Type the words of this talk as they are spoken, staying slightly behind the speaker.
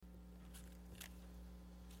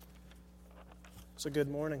So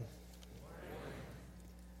good morning.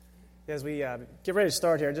 As we get ready to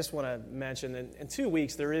start here, I just want to mention that in 2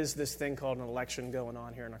 weeks there is this thing called an election going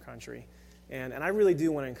on here in our country. And I really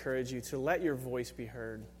do want to encourage you to let your voice be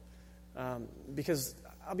heard. Because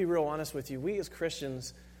I'll be real honest with you, we as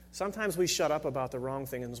Christians, sometimes we shut up about the wrong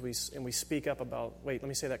things and we speak up about, let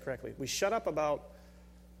me say that correctly. We shut up about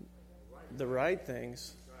the right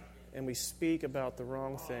things and we speak about the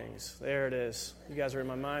wrong things. There it is. You guys are in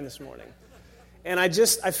my mind this morning. And I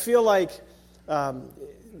feel like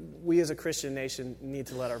we as a Christian nation need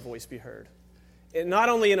to let our voice be heard. And not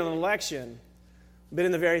only in an election, but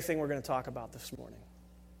in the very thing we're going to talk about this morning.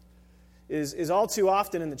 Is all too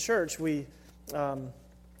often in the church, I don't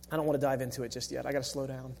want to dive into it just yet. I got to slow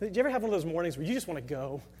down. Did you ever have one of those mornings where you just want to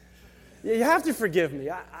go? You have to forgive me.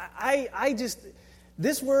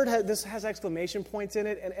 This word has exclamation points in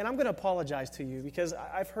it, and I'm going to apologize to you because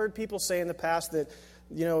I've heard people say in the past that,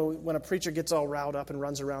 when a preacher gets all riled up and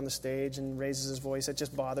runs around the stage and raises his voice, it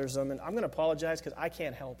just bothers them. And I'm going to apologize because I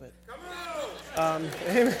can't help it. Come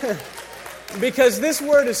on! Because this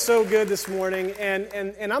word is so good this morning, and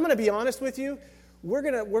I'm going to be honest with you. We're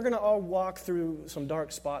gonna all walk through some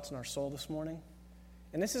dark spots in our soul this morning,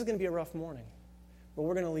 and this is going to be a rough morning, but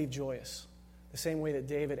we're going to leave joyous, the same way that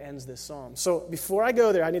David ends this psalm. So before I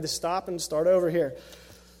go there, I need to stop and start over here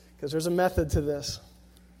because there's a method to this.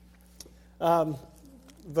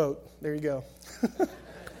 Vote. There you go.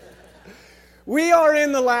 We are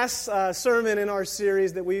in the last sermon in our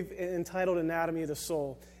series that we've entitled Anatomy of the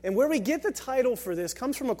Soul. And where we get the title for this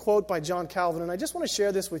comes from a quote by John Calvin, and I just want to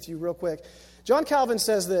share this with you real quick. John Calvin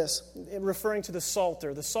says this, referring to the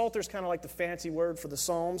Psalter. The Psalter is kind of like the fancy word for the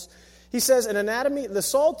Psalms. He says, the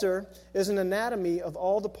Psalter is an anatomy of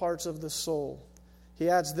all the parts of the soul. He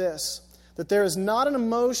adds this, that there is not an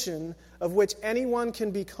emotion of which anyone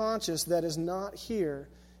can be conscious that is not here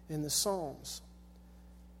in the Psalms.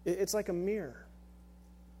 It's like a mirror.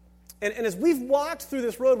 And as we've walked through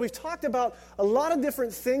this road, we've talked about a lot of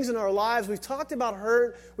different things in our lives. We've talked about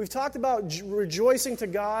hurt. We've talked about rejoicing to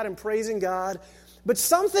God and praising God. But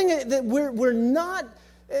something that we're not,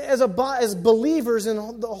 as believers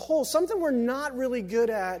in the whole, something we're not really good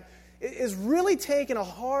at is really taking a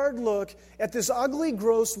hard look at this ugly,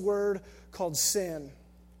 gross word called sin.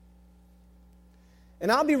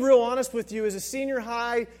 And I'll be real honest with you, as a senior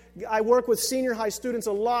high, I work with senior high students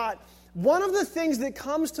a lot. One of the things that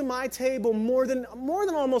comes to my table more than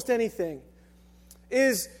almost anything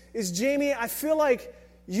is Jamie, I feel like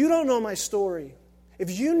you don't know my story. If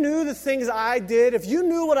you knew the things I did, if you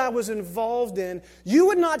knew what I was involved in, you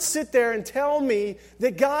would not sit there and tell me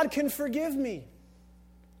that God can forgive me.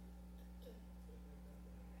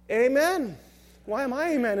 Amen. Why am I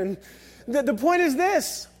amening? The point is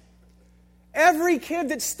this. Every kid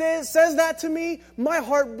that says that to me, my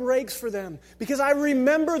heart breaks for them because I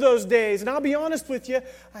remember those days. And I'll be honest with you,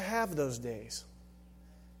 I have those days.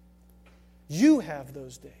 You have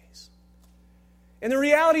those days. And the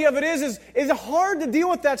reality of it is it's hard to deal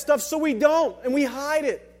with that stuff, so we don't, and we hide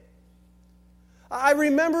it. I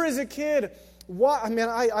remember as a kid,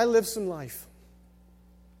 I lived some life.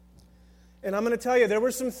 And I'm going to tell you, there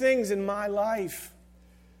were some things in my life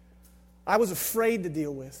I was afraid to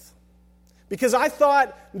deal with. Because I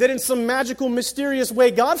thought that in some magical, mysterious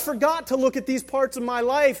way, God forgot to look at these parts of my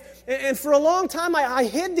life. And for a long time, I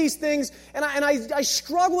hid these things, and I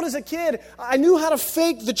struggled as a kid. I knew how to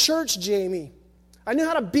fake the church, Jamie. I knew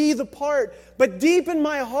how to be the part. But deep in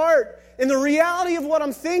my heart, in the reality of what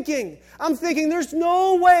I'm thinking there's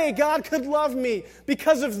no way God could love me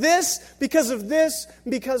because of this, because of this,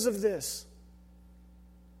 because of this.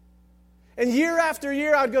 And year after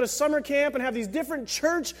year, I would go to summer camp and have these different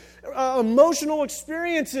church emotional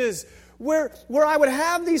experiences where I would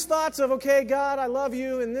have these thoughts of, okay, God, I love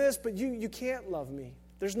you and this, but you can't love me.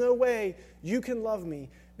 There's no way you can love me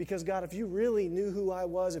because, God, if you really knew who I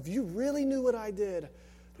was, if you really knew what I did,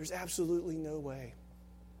 there's absolutely no way.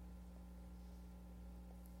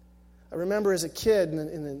 I remember as a kid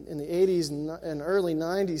in the 80s and early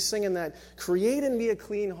 90s singing that, "Create in me a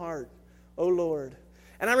clean heart, O Lord."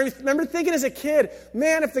 And I remember thinking as a kid,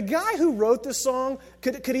 man, if the guy who wrote this song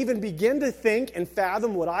could even begin to think and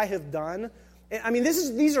fathom what I have done. I mean,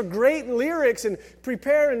 these are great lyrics, and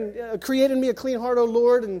prepare and create in me a clean heart, O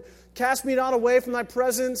Lord, and cast me not away from thy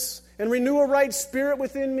presence, and renew a right spirit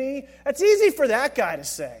within me. That's easy for that guy to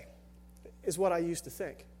say, is what I used to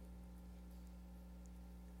think.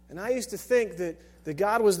 And I used to think that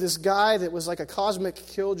God was this guy that was like a cosmic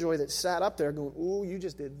killjoy that sat up there going, ooh, you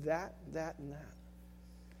just did that, that, and that.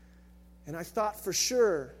 And I thought for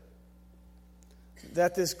sure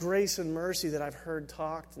that this grace and mercy that I've heard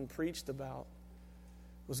talked and preached about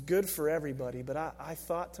was good for everybody, but I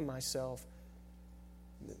thought to myself,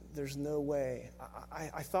 there's no way.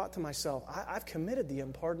 I thought to myself, I've committed the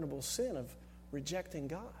unpardonable sin of rejecting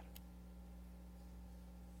God.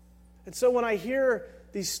 And so when I hear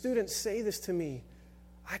these students say this to me,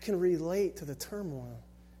 I can relate to the turmoil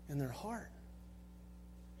in their heart.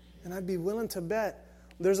 And I'd be willing to bet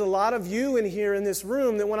there's a lot of you in here in this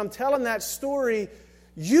room that when I'm telling that story,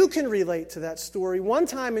 you can relate to that story one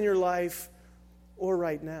time in your life or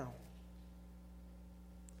right now.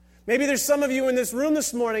 Maybe there's some of you in this room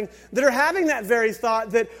this morning that are having that very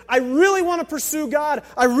thought that I really want to pursue God.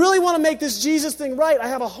 I really want to make this Jesus thing right. I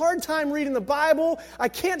have a hard time reading the Bible. I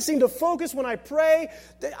can't seem to focus when I pray.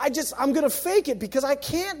 I'm going to fake it because I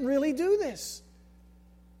can't really do this.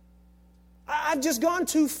 I've just gone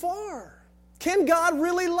too far. Can God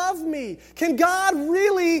really love me? Can God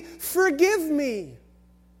really forgive me?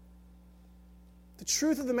 The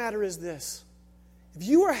truth of the matter is this. If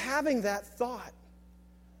you are having that thought,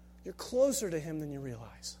 you're closer to Him than you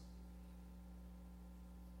realize.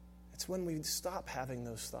 It's when we stop having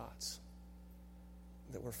those thoughts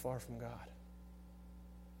that we're far from God.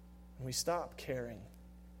 When we stop caring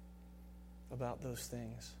about those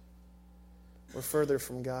things, we're further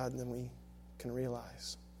from God than we can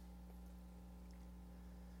realize.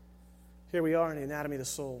 Here we are in the anatomy of the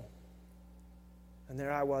soul. And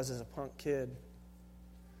there I was as a punk kid,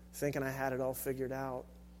 thinking I had it all figured out.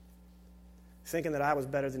 Thinking that I was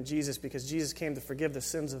better than Jesus because Jesus came to forgive the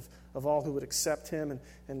sins of all who would accept Him.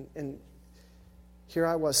 And here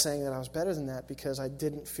I was saying that I was better than that because I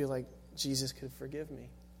didn't feel like Jesus could forgive me.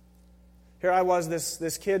 Here I was,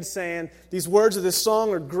 this kid saying, these words of this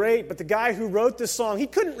song are great, but the guy who wrote this song, he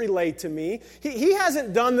couldn't relate to me. He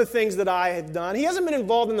hasn't done the things that I have done. He hasn't been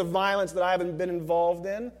involved in the violence that I haven't been involved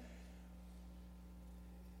in.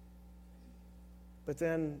 But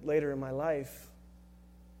then later in my life,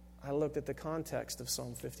 I looked at the context of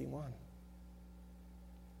Psalm 51.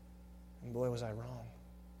 And boy, was I wrong.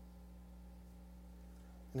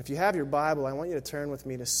 And if you have your Bible, I want you to turn with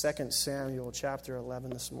me to 2 Samuel chapter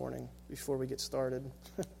 11 this morning before we get started.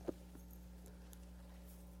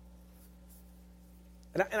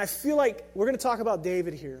 And I feel like we're going to talk about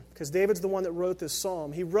David here because David's the one that wrote this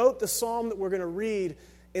psalm. He wrote the psalm that we're going to read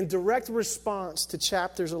in direct response to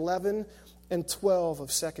chapters 11 and 12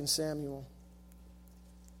 of 2 Samuel.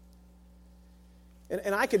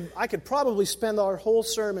 And I could probably spend our whole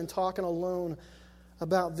sermon talking alone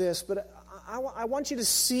about this, but I want you to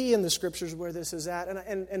see in the Scriptures where this is at.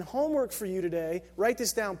 And homework for you today, write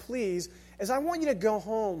this down, please, is I want you to go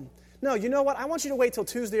home. No, you know what? I want you to wait till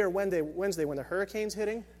Tuesday or Wednesday when the hurricane's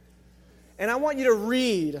hitting. And I want you to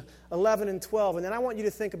read 11 and 12, and then I want you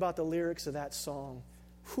to think about the lyrics of that song.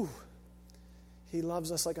 Whew. He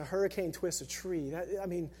loves us like a hurricane twists a tree. I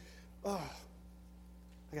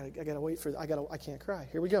gotta wait for. I can't cry.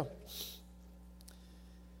 Here we go.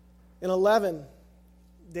 In 11,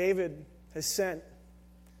 David has sent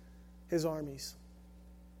his armies.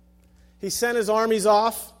 He sent his armies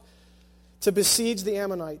off to besiege the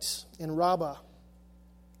Ammonites in Rabbah.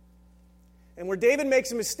 And where David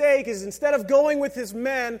makes a mistake is instead of going with his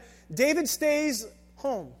men, David stays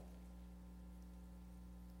home.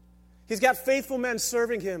 He's got faithful men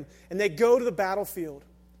serving him, and they go to the battlefield.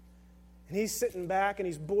 And he's sitting back, and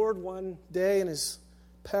he's bored one day in his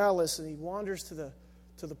palace, and he wanders to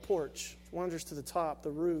the porch, wanders to the top,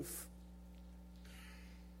 the roof.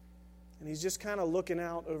 And he's just kind of looking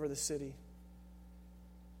out over the city.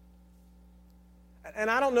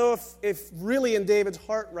 And I don't know if really in David's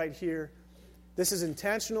heart right here, this is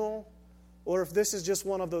intentional, or if this is just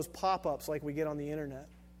one of those pop-ups like we get on the internet.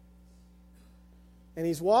 And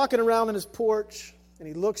he's walking around in his porch, and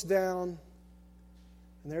he looks down,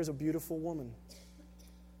 and there's a beautiful woman,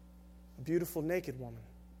 a beautiful naked woman,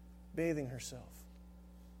 bathing herself.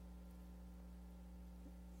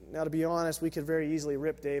 Now, to be honest, we could very easily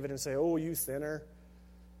rip David and say, "Oh, you sinner."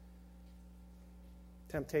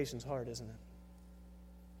 Temptation's hard, isn't it?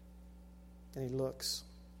 And he looks.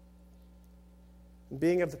 And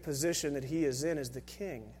being of the position that he is in as the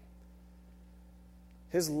king,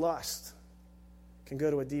 his lust can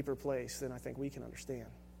go to a deeper place than I think we can understand.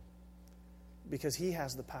 Because he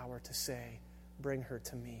has the power to say, "Bring her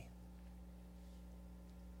to me."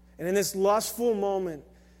 And in this lustful moment,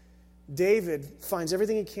 David finds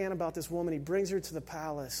everything he can about this woman. He brings her to the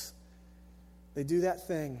palace. They do that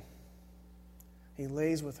thing. He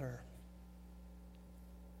lays with her.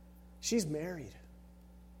 She's married.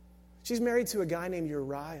 She's married to a guy named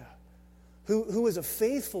Uriah, who is a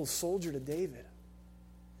faithful soldier to David.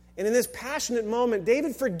 And in this passionate moment,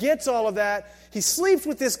 David forgets all of that. He sleeps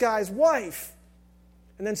with this guy's wife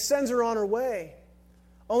and then sends her on her way,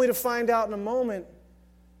 only to find out in a moment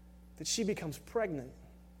that she becomes pregnant.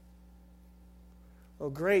 Oh,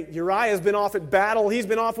 great. Uriah's been off at battle. He's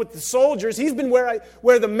been off with the soldiers. He's been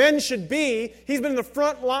where the men should be. He's been in the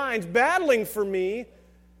front lines battling for me.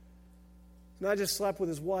 And I just slept with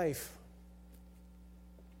his wife.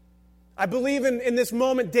 I believe in this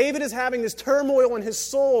moment, David is having this turmoil in his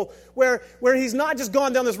soul where he's not just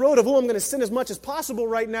gone down this road of, I'm going to sin as much as possible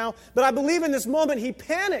right now, but I believe in this moment he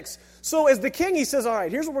panics. So as the king, he says, all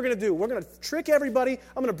right, here's what we're going to do. We're going to trick everybody.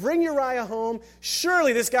 I'm going to bring Uriah home.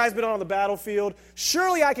 Surely this guy's been on the battlefield.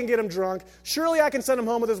 Surely I can get him drunk. Surely I can send him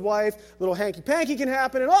home with his wife. A little hanky-panky can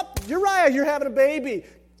happen. And Uriah, you're having a baby.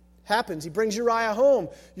 Happens. He brings Uriah home.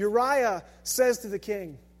 Uriah says to the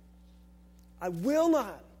king, I will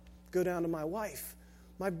not go down to my wife.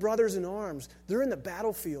 My brothers in arms, they're in the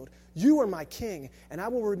battlefield. You are my king, and I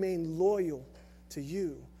will remain loyal to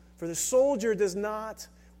you. For the soldier does not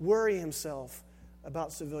worry himself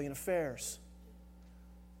about civilian affairs.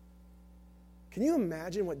 Can you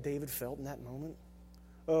imagine what David felt in that moment?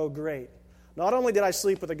 Oh, great. Not only did I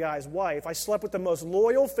sleep with a guy's wife, I slept with the most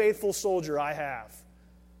loyal, faithful soldier I have.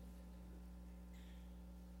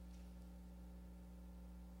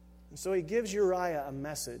 And so he gives Uriah a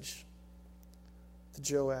message to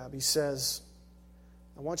Joab. He says,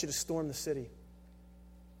 I want you to storm the city.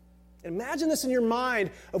 Imagine this in your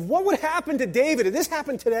mind of what would happen to David if this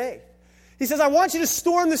happened today. He says, I want you to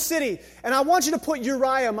storm the city, and I want you to put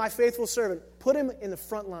Uriah, my faithful servant, put him in the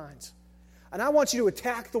front lines. And I want you to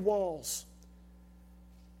attack the walls.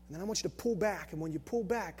 And then I want you to pull back. And when you pull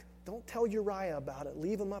back, don't tell Uriah about it.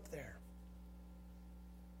 Leave him up there.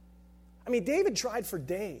 I mean, David tried for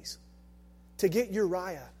days to get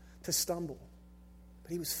Uriah to stumble.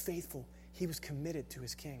 But he was faithful. He was committed to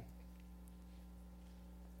his king.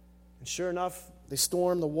 And sure enough, they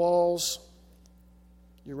storm the walls.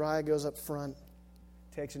 Uriah goes up front,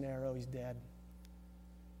 takes an arrow, he's dead.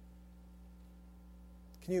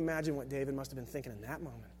 Can you imagine what David must have been thinking in that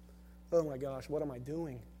moment? Oh my gosh, what am I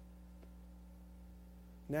doing?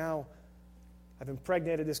 Now, I've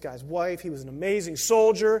impregnated this guy's wife. He was an amazing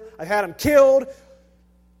soldier. I had him killed.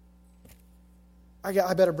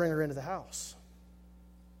 I better bring her into the house.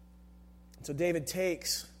 And so David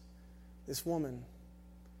takes this woman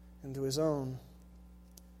into his own.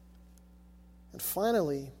 And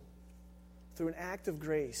finally, through an act of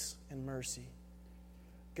grace and mercy,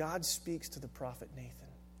 God speaks to the prophet Nathan.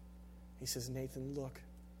 He says, Nathan, look,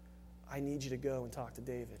 I need you to go and talk to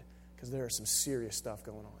David because there is some serious stuff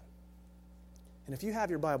going on. And if you have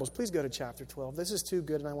your Bibles, please go to chapter 12. This is too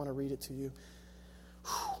good, and I want to read it to you.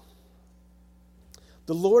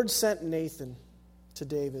 The Lord sent Nathan to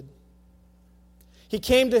David. He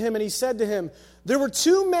came to him and he said to him, there were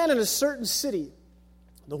two men in a certain city,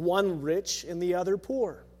 the one rich and the other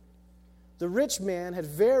poor. The rich man had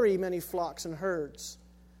very many flocks and herds.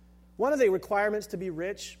 One of the requirements to be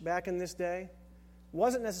rich back in this day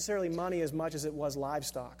wasn't necessarily money as much as it was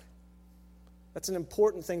livestock. That's an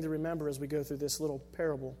important thing to remember as we go through this little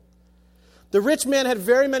parable. The rich man had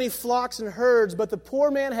very many flocks and herds, but the poor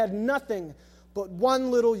man had nothing but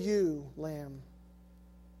one little ewe lamb,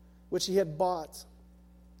 which he had bought.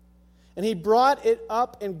 And he brought it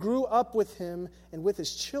up and grew up with him and with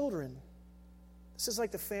his children. This is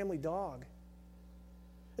like the family dog.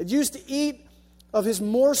 It used to eat of his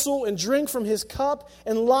morsel and drink from his cup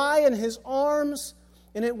and lie in his arms,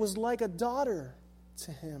 and it was like a daughter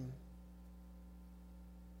to him.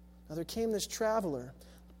 Now there came this traveler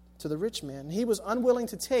to the rich man, and he was unwilling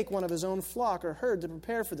to take one of his own flock or herd to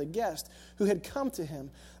prepare for the guest who had come to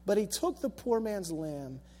him. But he took the poor man's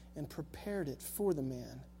lamb and prepared it for the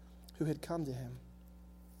man who had come to him.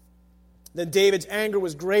 Then David's anger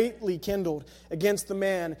was greatly kindled against the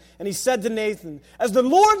man, and he said to Nathan, as the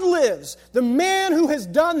Lord lives, the man who has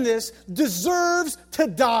done this deserves to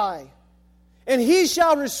die, and he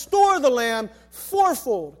shall restore the lamb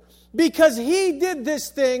fourfold, because he did this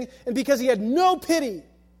thing and because he had no pity.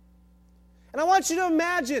 And I want you to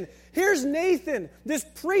imagine, here's Nathan, this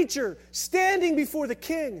preacher, standing before the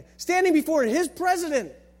king, standing before his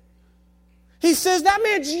president. He says, that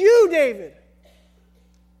man's you, David.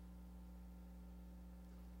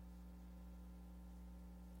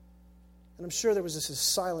 And I'm sure there was this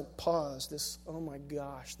silent pause, this, oh my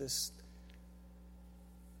gosh, this,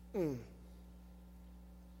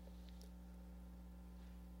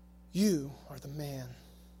 You are the man.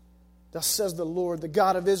 Thus says the Lord, the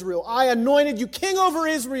God of Israel, I anointed you king over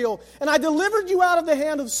Israel, and I delivered you out of the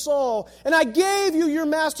hand of Saul, and I gave you your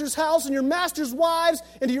master's house and your master's wives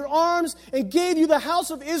into your arms, and gave you the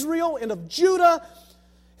house of Israel and of Judah.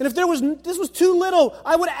 And if this was too little,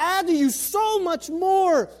 I would add to you so much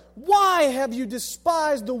more. Why have you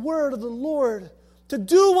despised the word of the Lord to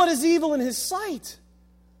do what is evil in his sight?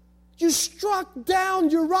 You struck down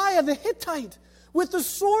Uriah the Hittite with the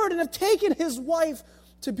sword and have taken his wife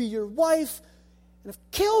to be your wife and have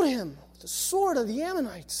killed him with the sword of the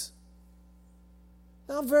Ammonites.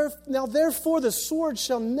 Now therefore the sword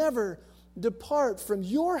shall never depart from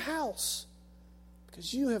your house,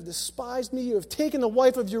 because you have despised me. You have taken the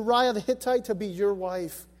wife of Uriah the Hittite to be your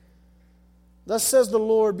wife. Thus says the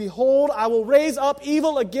Lord, behold, I will raise up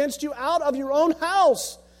evil against you out of your own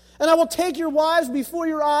house, and I will take your wives before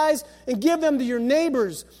your eyes and give them to your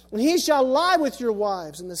neighbors, and he shall lie with your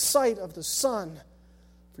wives in the sight of the sun.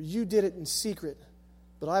 For you did it in secret,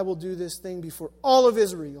 but I will do this thing before all of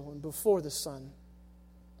Israel and before the sun.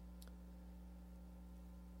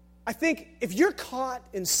 I think if you're caught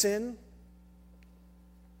in sin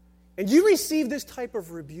and you receive this type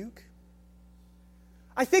of rebuke,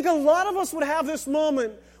 I think a lot of us would have this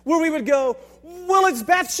moment where we would go, well, it's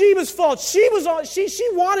Bathsheba's fault. She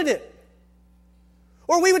wanted it.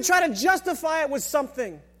 Or we would try to justify it with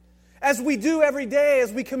something, as we do every day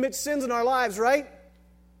as we commit sins in our lives, right?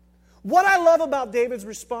 What I love about David's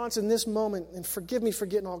response in this moment, and forgive me for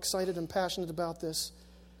getting all excited and passionate about this,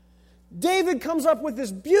 David comes up with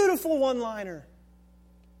this beautiful one-liner.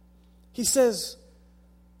 He says,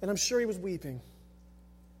 and I'm sure he was weeping,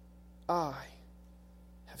 I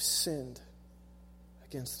have sinned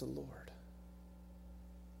against the Lord.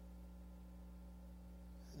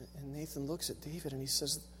 And Nathan looks at David and he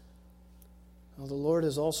says, well, the Lord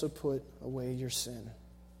has also put away your sin. You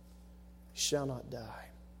shall not die.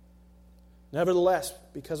 Nevertheless,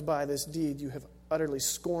 because by this deed you have utterly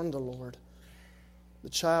scorned the Lord, the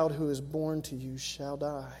child who is born to you shall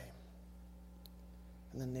die.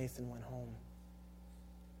 And then Nathan went home.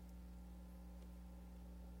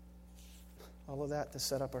 All of that to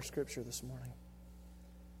set up our scripture this morning.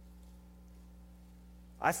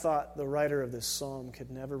 I thought the writer of this psalm could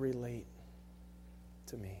never relate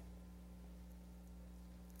to me.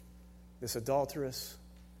 This adulterous,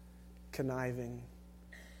 conniving,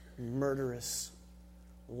 murderous,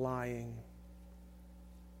 lying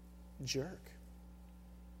jerk.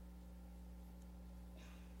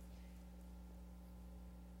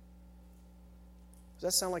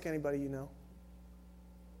 Does that sound like anybody you know?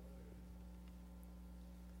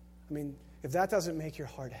 I mean, if that doesn't make your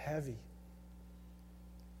heart heavy,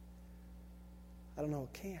 I don't know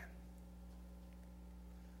what can.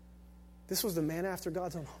 This was the man after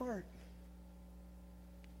God's own heart.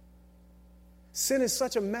 Sin is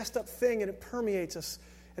such a messed up thing, and it permeates us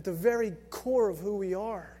at the very core of who we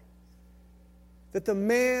are. That the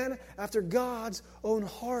man after God's own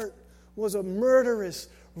heart was a murderous,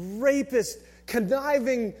 rapist,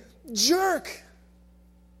 conniving jerk.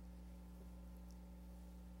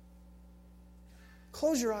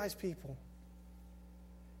 Close your eyes, people.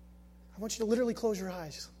 I want you to literally close your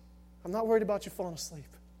eyes. I'm not worried about you falling asleep.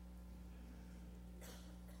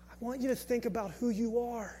 I want you to think about who you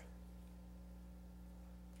are.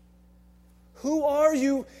 Who are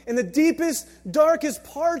you in the deepest, darkest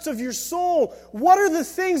parts of your soul? What are the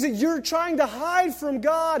things that you're trying to hide from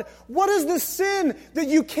God? What is the sin that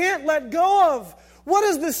you can't let go of? What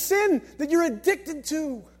is the sin that you're addicted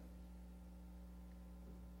to?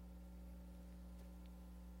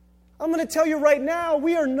 I'm going to tell you right now,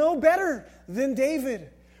 we are no better than David.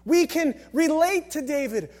 We can relate to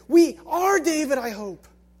David. We are David, I hope.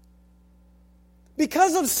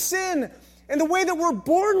 Because of sin and the way that we're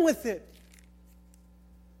born with it.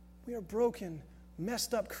 We are broken,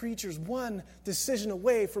 messed up creatures, one decision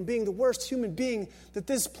away from being the worst human being that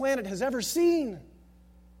this planet has ever seen.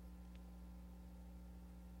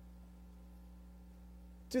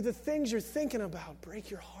 Do the things you're thinking about break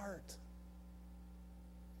your heart?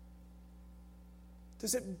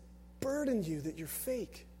 Does it burden you that you're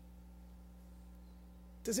fake?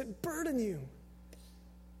 Does it burden you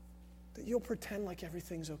that you'll pretend like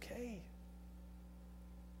everything's okay?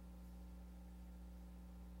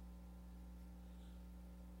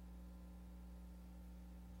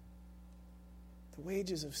 The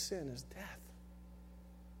wages of sin is death.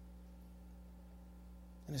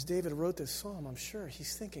 And as David wrote this psalm, I'm sure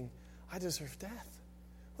he's thinking, I deserve death.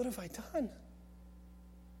 What have I done?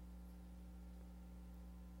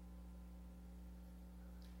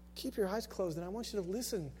 Keep your eyes closed, and I want you to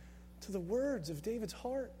listen to the words of David's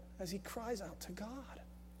heart as he cries out to God.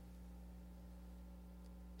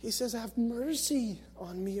 He says, have mercy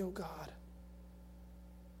on me, O God,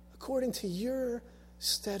 according to your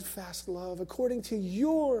steadfast love, according to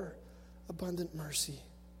your abundant mercy.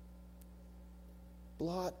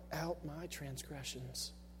 Blot out my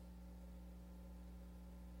transgressions.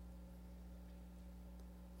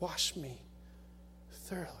 Wash me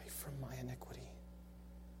thoroughly from my iniquity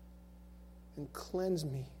and cleanse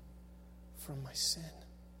me from my sin.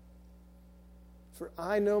 For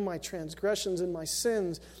I know my transgressions and my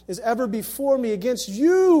sins is ever before me. Against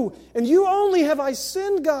you, and you only have I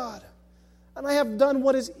sinned, God, and I have done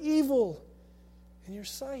what is evil in your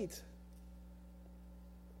sight,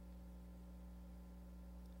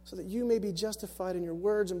 so that you may be justified in your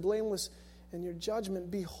words and blameless in your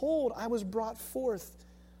judgment. Behold, I was brought forth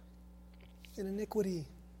in iniquity,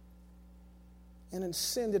 and in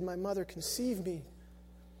sin did my mother conceive me.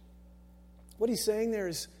 What he's saying there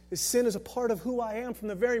is sin is a part of who I am from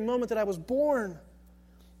the very moment that I was born.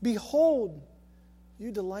 Behold,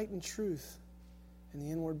 you delight in truth in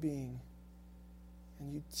the inward being,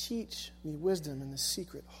 and you teach me wisdom in the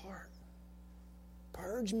secret heart.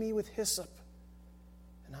 Purge me with hyssop,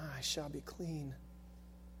 and I shall be clean.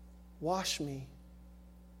 Wash me,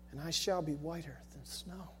 and I shall be whiter than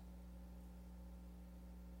snow.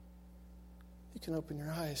 You can open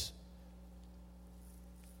your eyes.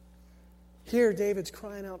 Here, David's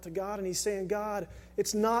crying out to God, and he's saying, God,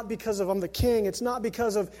 it's not because of I'm the king. It's not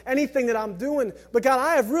because of anything that I'm doing. But God,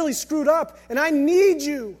 I have really screwed up, and I need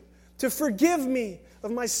you to forgive me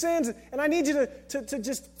of my sins. And I need you to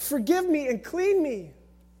just forgive me and clean me.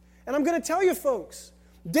 And I'm going to tell you, folks,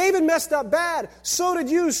 David messed up bad. So did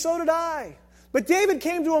you. So did I. But David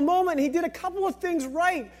came to a moment, and he did a couple of things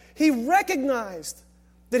right. He recognized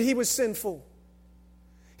that he was sinful.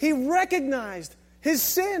 He recognized his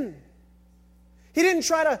sin. He didn't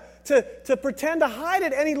try to pretend to hide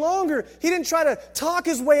it any longer. He didn't try to talk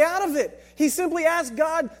his way out of it. He simply asked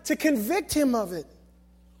God to convict him of it.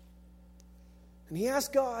 And he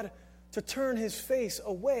asked God to turn his face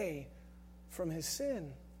away from his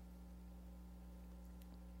sin.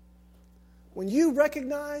 When you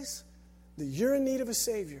recognize that you're in need of a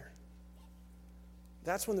Savior,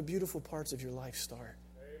 that's when the beautiful parts of your life start.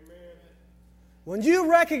 Amen. When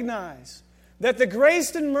you recognize that the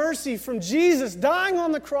grace and mercy from Jesus dying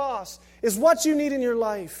on the cross is what you need in your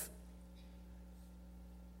life,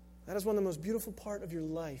 that is when the most beautiful part of your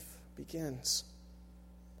life begins.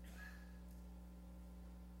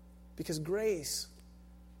 Because grace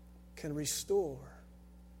can restore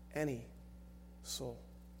any soul.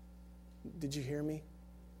 Did you hear me?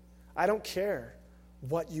 I don't care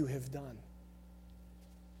what you have done.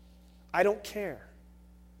 I don't care.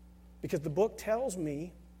 Because the book tells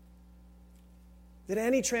me that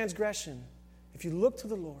any transgression, if you look to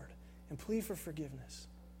the Lord and plead for forgiveness,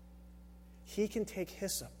 He can take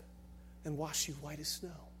hyssop and wash you white as snow.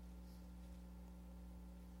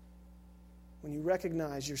 When you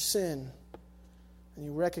recognize your sin and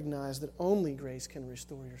you recognize that only grace can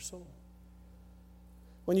restore your soul.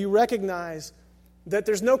 When you recognize that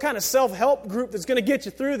there's no kind of self-help group that's going to get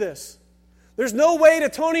you through this. There's no way to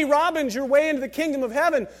Tony Robbins your way into the kingdom of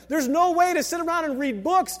heaven. There's no way to sit around and read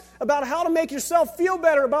books about how to make yourself feel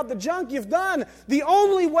better about the junk you've done. The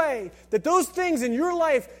only way that those things in your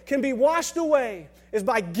life can be washed away is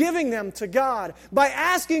by giving them to God, by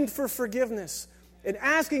asking for forgiveness and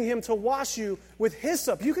asking Him to wash you with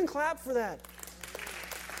hyssop. You can clap for that.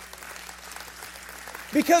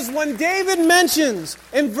 Because when David mentions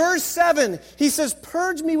in verse 7, he says,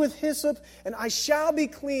 "Purge me with hyssop and I shall be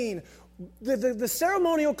clean." The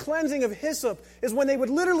ceremonial cleansing of hyssop is when they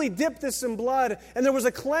would literally dip this in blood, and there was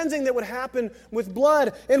a cleansing that would happen with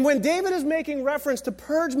blood. And when David is making reference to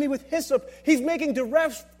purge me with hyssop, he's making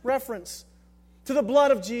direct reference to the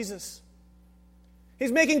blood of Jesus.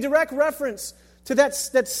 He's making direct reference to that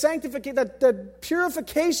sanctification, that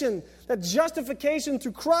purification, that justification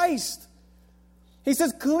through Christ. He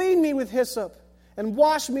says, "Clean me with hyssop and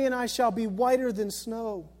wash me, and I shall be whiter than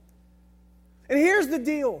snow." And here's the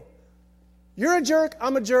deal. You're a jerk,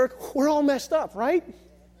 I'm a jerk, we're all messed up, right?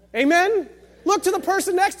 Amen? Look to the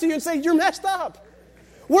person next to you and say, "You're messed up."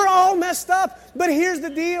 We're all messed up, but here's the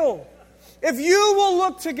deal. If you will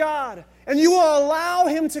look to God and you will allow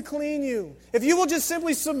Him to clean you, if you will just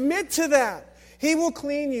simply submit to that, He will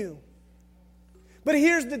clean you. But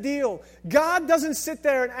here's the deal. God doesn't sit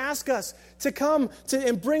there and ask us to come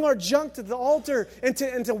and bring our junk to the altar and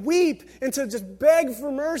to weep and to just beg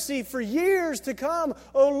for mercy for years to come.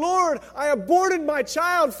 "Oh Lord, I aborted my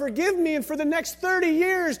child, forgive me." And for the next 30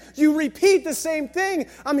 years, you repeat the same thing.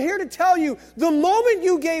 I'm here to tell you, the moment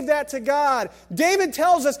you gave that to God, David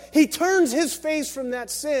tells us He turns His face from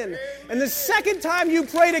that sin. And the second time you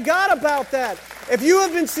pray to God about that, if you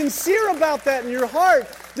have been sincere about that in your heart,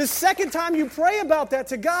 the second time you pray about that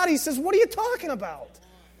to God, He says, "What are you talking about?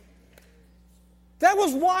 That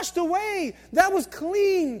was washed away. That was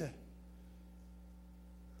cleaned.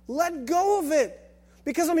 Let go of it.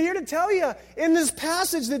 Because I'm here to tell you, in this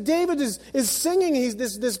passage that David is singing,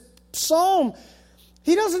 this psalm,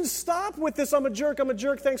 he doesn't stop with this, I'm a jerk,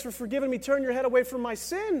 thanks for forgiving me, turn your head away from my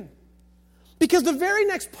sin. Because the very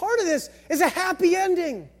next part of this is a happy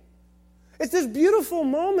ending. It's this beautiful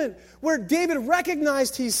moment where David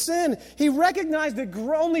recognized he's sinned. He recognized that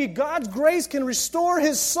only God's grace can restore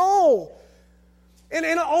his soul. And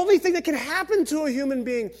the only thing that can happen to a human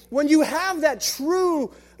being when you have that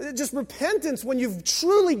true just repentance, when you've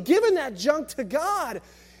truly given that junk to God,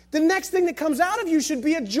 the next thing that comes out of you should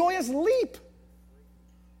be a joyous leap.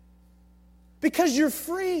 Because you're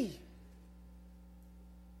free.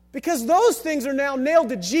 Because those things are now nailed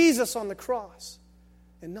to Jesus on the cross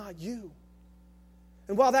and not you.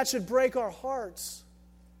 And while that should break our hearts,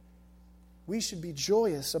 we should be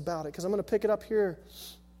joyous about it. Because I'm going to pick it up here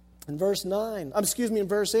in verse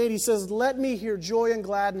 8. He says, let me hear joy and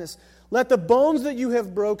gladness. Let the bones that you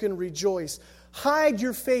have broken rejoice. Hide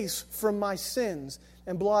your face from my sins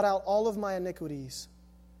and blot out all of my iniquities.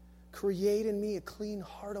 Create in me a clean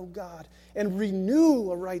heart, O God, and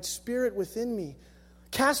renew a right spirit within me.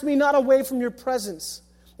 Cast me not away from your presence,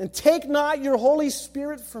 and take not your Holy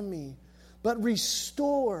Spirit from me, but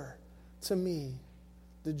restore to me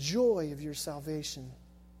the joy of your salvation.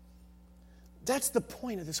 That's the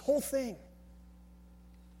point of this whole thing.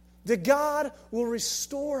 That God will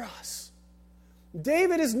restore us.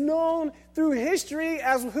 David is known through history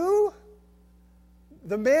as who?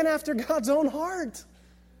 The man after God's own heart.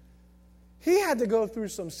 He had to go through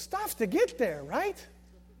some stuff to get there, right?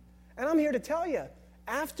 And I'm here to tell you,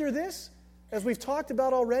 after this, as we've talked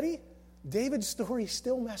about already, David's story is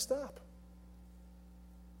still messed up.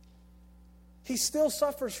 He still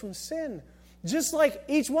suffers from sin. Just like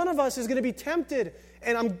each one of us is going to be tempted,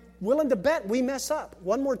 and I'm willing to bet we mess up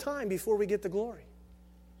one more time before we get the glory.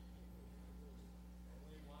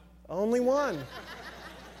 Only one.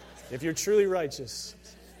 If you're truly righteous.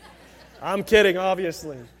 I'm kidding,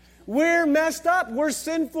 obviously. We're messed up. We're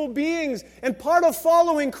sinful beings. And part of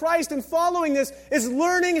following Christ and following this is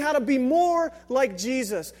learning how to be more like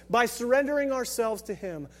Jesus by surrendering ourselves to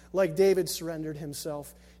Him like David surrendered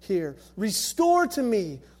himself here. Restore to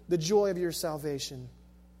me the joy of your salvation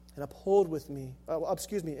and uphold me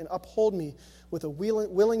with a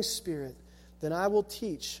willing spirit. Then I will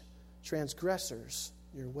teach transgressors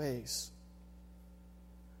your ways.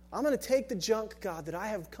 I'm going to take the junk, God, that I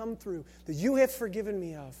have come through, that you have forgiven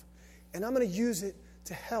me of, and I'm going to use it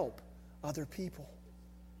to help other people.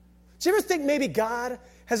 Do you ever think maybe God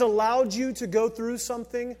has allowed you to go through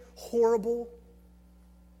something horrible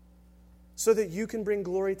so that you can bring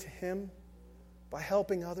glory to Him by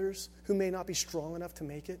helping others who may not be strong enough to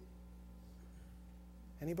make it?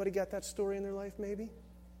 Anybody got that story in their life maybe?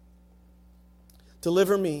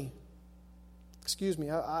 Deliver me.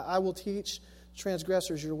 I will teach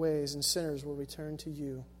transgressors your ways, and sinners will return to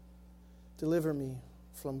you. Deliver me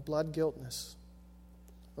from blood guiltness,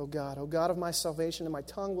 O God of my salvation, and my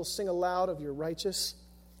tongue will sing aloud of your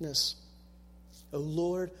righteousness. O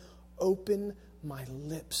Lord, open my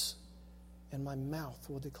lips, and my mouth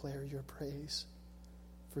will declare your praise.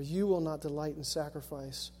 For you will not delight in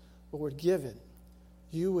sacrifice, but would give it.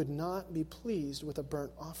 You would not be pleased with a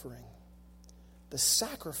burnt offering. The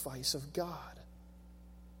sacrifice of God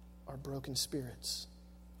are broken spirits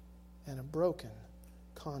and a broken,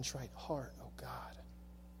 contrite heart, O God.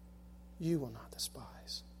 You will not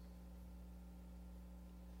despise.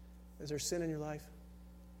 Is there sin in your life?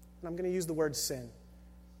 And I'm going to use the word sin.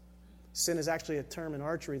 Sin is actually a term in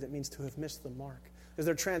archery that means to have missed the mark. Is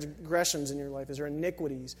there transgressions in your life? Is there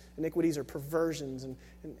iniquities? Iniquities are perversions.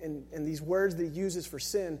 And these words that he uses for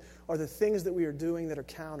sin are the things that we are doing that are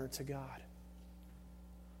counter to God.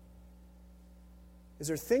 Is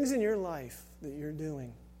there things in your life that you're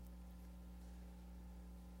doing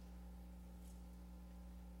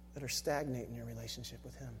that are stagnating your relationship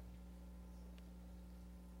with Him?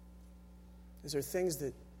 Is there things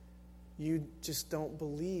that you just don't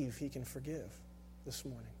believe He can forgive this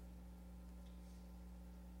morning?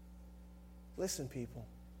 Listen, people.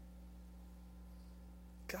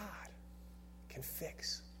 God can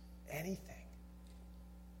fix anything.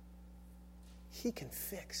 He can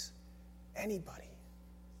fix anybody.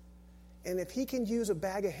 And if He can use a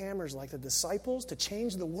bag of hammers like the disciples to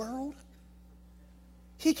change the world,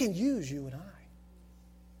 He can use you and I.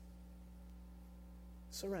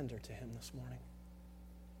 Surrender to Him this morning.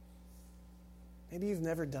 Maybe you've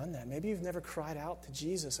never done that. Maybe you've never cried out to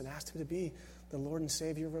Jesus and asked Him to be the Lord and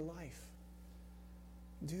Savior of your life.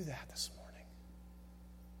 Do that this morning.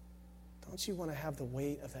 Don't you want to have the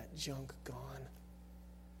weight of that junk gone?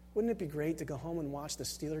 Wouldn't it be great to go home and watch the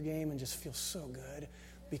Steeler game and just feel so good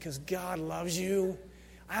because God loves you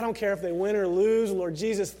I don't care if they win or lose. Lord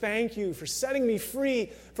Jesus, thank you for setting me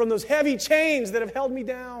free from those heavy chains that have held me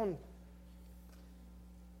down.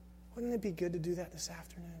 Wouldn't it be good to do that this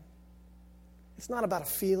afternoon? It's not about a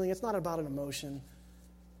feeling. It's not about an emotion.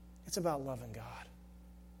 It's about loving God.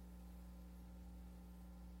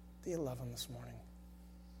 Do you love Him this morning?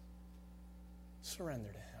 Surrender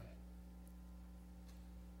to Him.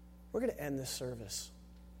 We're going to end this service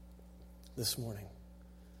this morning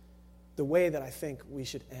the way that I think we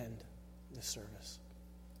should end this service.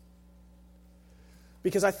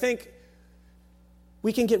 Because I think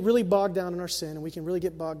we can get really bogged down in our sin and we can really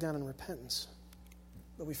get bogged down in repentance.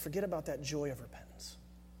 But we forget about that joy of repentance.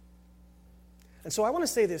 And so I want to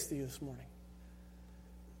say this to you this morning.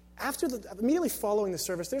 Immediately following the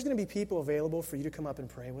service, there's going to be people available for you to come up and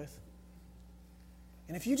pray with.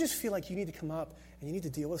 And if you just feel like you need to come up and you need to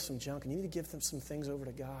deal with some junk and you need to give them some things over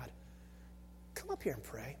to God, come up here and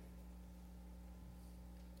pray.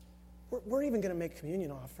 We're even going to make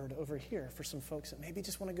communion offered over here for some folks that maybe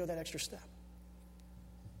just want to go that extra step.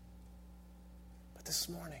 But this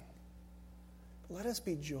morning, let us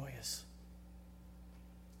be joyous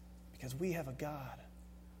because we have a God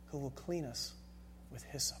who will clean us with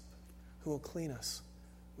hyssop, who will clean us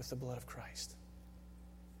with the blood of Christ.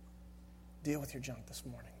 Deal with your junk this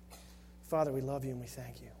morning. Father, we love you and we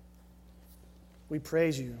thank you. We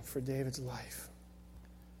praise you for David's life.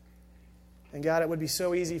 And God, it would be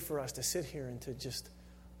so easy for us to sit here and to just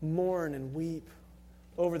mourn and weep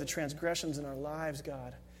over the transgressions in our lives,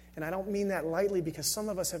 God. And I don't mean that lightly because some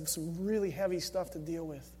of us have some really heavy stuff to deal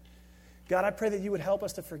with. God, I pray that you would help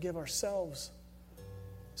us to forgive ourselves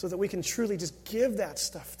so that we can truly just give that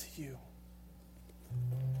stuff to you.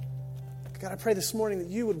 God, I pray this morning that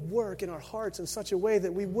you would work in our hearts in such a way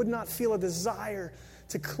that we would not feel a desire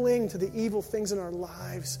to cling to the evil things in our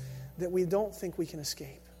lives that we don't think we can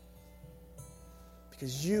escape.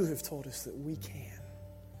 Because you have told us that we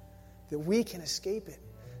can escape it.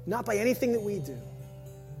 Not by anything that we do,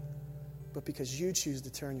 but because you choose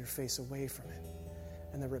to turn your face away from it.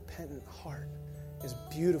 And the repentant heart is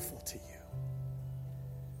beautiful to you.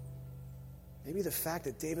 Maybe the fact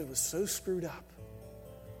that David was so screwed up,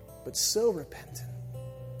 but so repentant,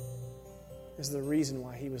 is the reason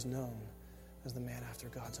why he was known as the man after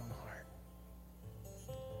God's own heart.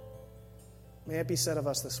 May it be said of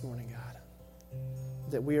us this morning, God,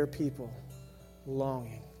 that we are people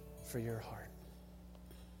longing for your heart.